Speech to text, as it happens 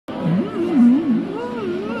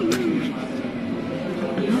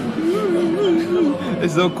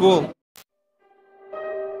It's so cool.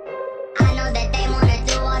 I know that they wanna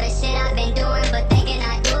do all the shit I've been doing, but they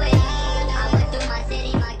cannot do it. I went through my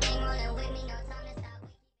city, my gang rolling with me, no time to stop.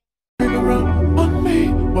 Creep around on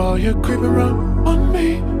me while you're creeping around on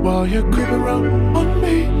me while you're creeping around on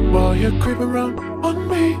me while you're creeping around on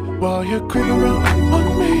me while you're creeping around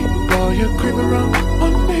on me while you're creeping around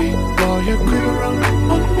on me while you're creeping around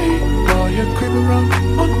on me while you're creeping around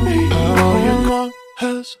on me while you're long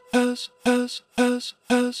has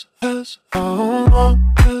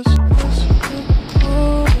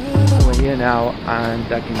So we're here now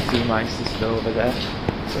and I can see my sister over there.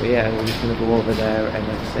 So yeah, we're just gonna go over there and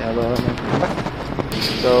then say hello and then come back.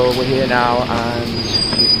 So we're here now and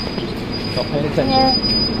she's not paying attention.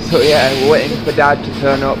 Yeah. So yeah, we're waiting for Dad to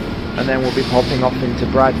turn up and then we'll be popping off into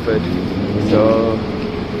Bradford. So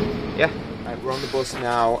yeah, right, we're on the bus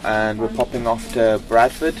now and we're popping off to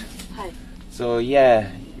Bradford. Hi. So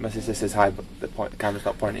yeah, my sister says hi, but the camera's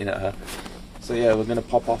not pointing at her. So yeah, we're gonna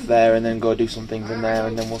pop off there and then go do some things in there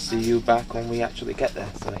and then we'll see you back when we actually get there.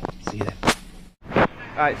 So see you there.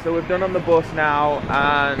 Alright, so we've done on the bus now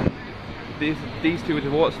and these two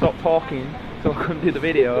won't stop talking so I couldn't do the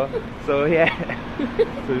video. So yeah,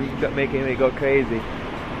 so it's making me go crazy.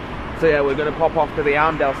 So yeah, we're gonna pop off to the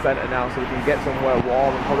Armdale Centre now so we can get somewhere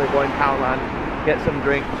warm and probably go in Townland, get some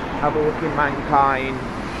drinks, have a look in Mankind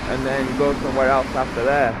and then go somewhere else after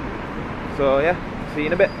there. So yeah, see you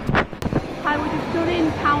in a bit. Hi, we're just done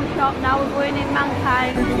in Town Shop, now we're going in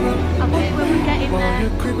Mankind. I'll see you when we get in there.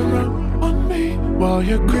 while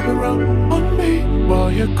you're creeping around on me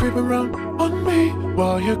while you're creeping around on me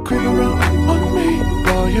while you're creeping around on me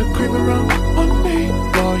while you're creeping around on me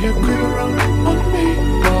while you're creeping around on me while you're creeping around on me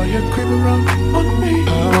while you're creeping around on me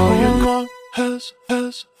while you're long has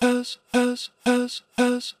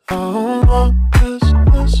how long has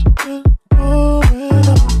been going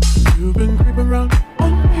on? You've been creeping around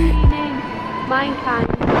on me. Mankind.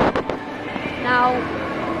 Now,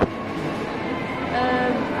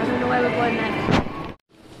 I don't know where we're going next.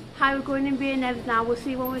 Hi, we're going in B&M's now. We'll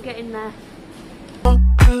see when we get in there.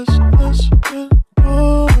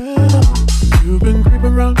 You've been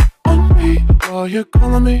creeping around on me while you're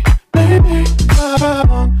calling me baby. How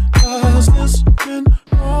long has this been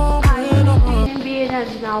going on? In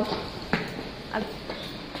B&M's now. I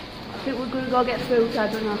think we're going to go get food, I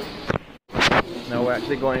don't know. Now we're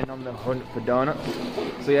actually going on the hunt for donuts.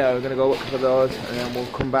 So yeah, we're gonna go look for those and then we'll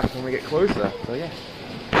come back when we get closer. So yeah.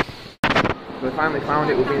 So we finally found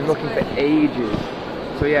it, we've been looking for ages.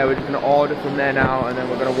 So yeah, we're just gonna order from there now and then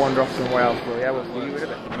we're gonna wander off somewhere else. So yeah, we'll see you in a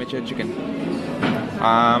bit. I'm a chicken.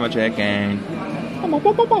 I'm a chicken.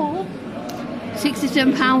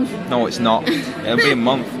 £67. No, it's not. It'll be a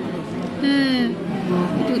month.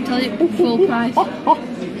 Don't tell it full price.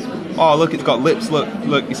 Oh, look, it's got lips. Look,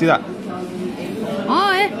 you see that?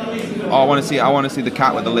 Oh, yeah. Oh, I want to see the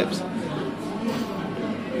cat with the lips.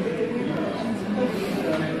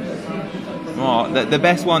 Oh, the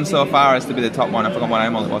best one so far has to be the top one. I forgot what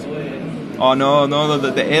animal it was. Oh no,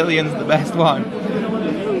 the alien's the best one.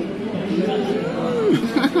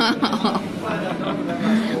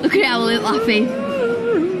 Look at how we're laughing.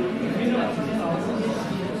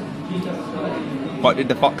 What did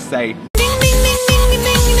the fox say?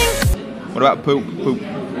 What about Poop?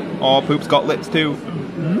 Oh, Poop's got lips too.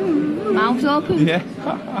 Mouth's open. Yeah.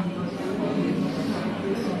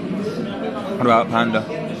 What about Panda?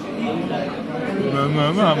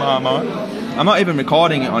 I'm not even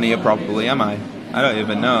recording it on here properly, am I? I don't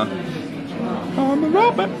even know. I'm a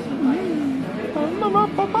rabbit. I'm a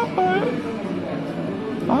rabbit.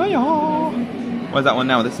 Where's that one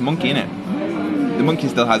now? There's a monkey in it. The monkey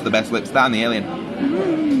still has the best lips. That and the alien.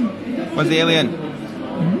 Where's the alien?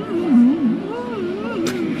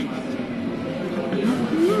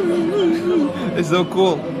 It's so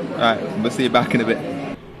cool. Alright, we'll see you back in a bit.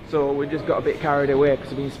 So we just got a bit carried away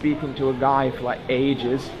because I've been speaking to a guy for like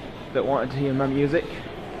ages that wanted to hear my music.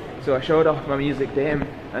 So I showed off my music to him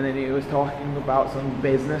and then he was talking about some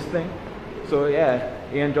business thing. So yeah,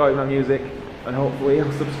 he enjoyed my music and hopefully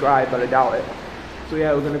he'll subscribe, but I doubt it. So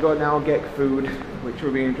yeah, we're gonna go now get food, which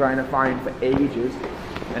we've been trying to find for ages.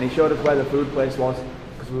 And he showed us where the food place was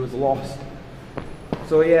because we was lost.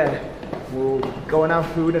 So yeah, we'll go and have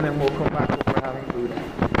food and then we'll come back when we're having food.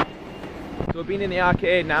 So we've been in the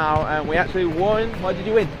arcade now and we actually won. What did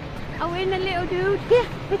you win? I win a little dude. Yeah,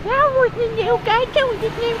 but I was a little guy too.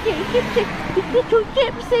 His name's Gypsy. The little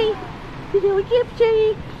Gypsy. The little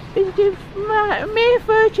Gypsy is the May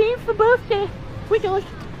 13th for birthday with us.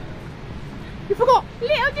 You forgot?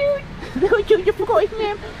 Little dude. Little dude, you forgot his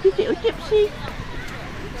name. The little Gypsy.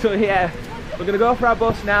 So yeah, we're gonna go for our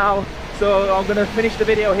bus now, So I'm going to finish the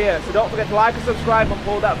video here. So don't forget to like and subscribe and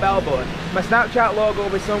pull that bell button. My Snapchat logo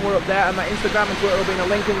will be somewhere up there, and my Instagram and Twitter will be in the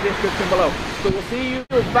link in the description below. So we'll see you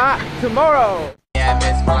back tomorrow. Yeah,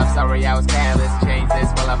 miss, well, I'm sorry I was careless. Changed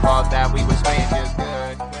this, well, I thought that we were strangers.